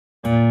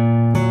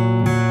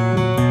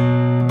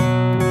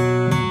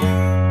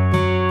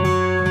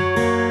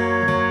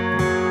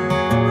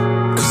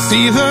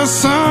see the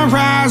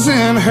sunrise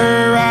in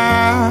her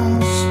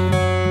eyes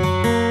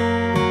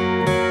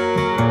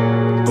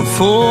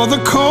before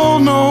the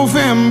cold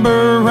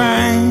November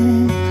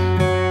rain.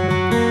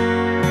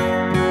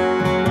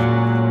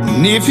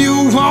 And if you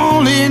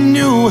only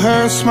knew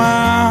her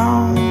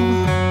smile,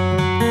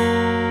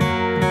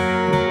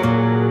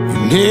 you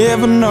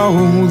never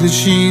know that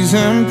she's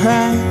in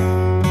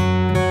pain.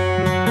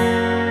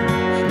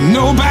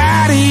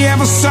 Nobody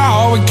ever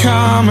saw it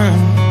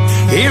coming.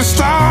 It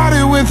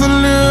started with a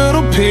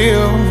little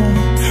pill.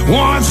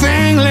 One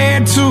thing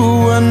led to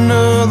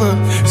another.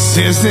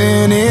 Since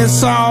then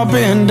it's all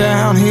been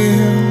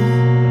downhill.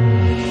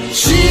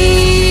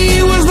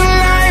 She was the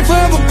life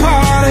of the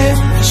party.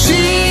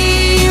 She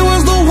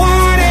was the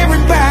one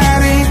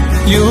everybody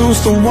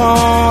used to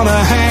wanna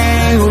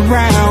hang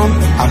around.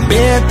 I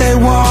bet they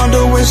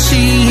wonder where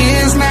she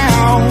is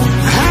now.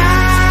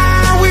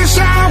 I wish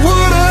I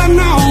would've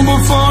known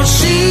before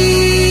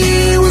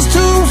she was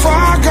too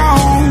far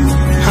gone.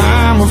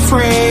 I'm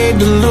afraid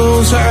to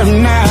lose her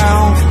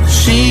now.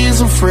 She's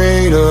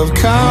afraid of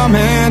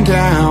coming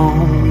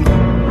down.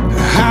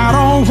 I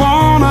don't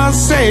wanna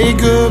say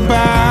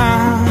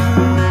goodbye.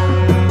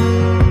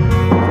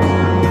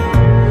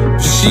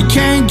 She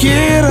can't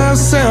get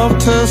herself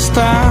to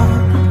stop.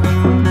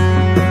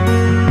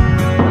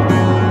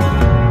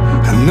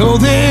 I know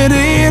that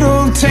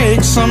it'll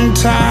take some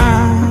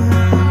time,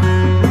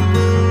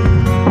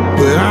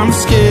 but I'm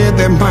scared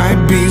there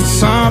might be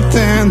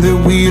something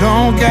that we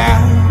don't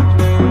got.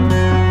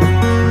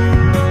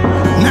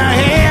 Now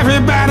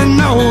everybody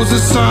knows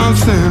there's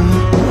something.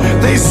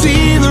 They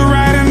see the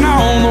writing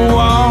on the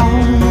wall,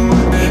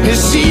 and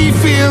she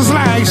feels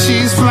like she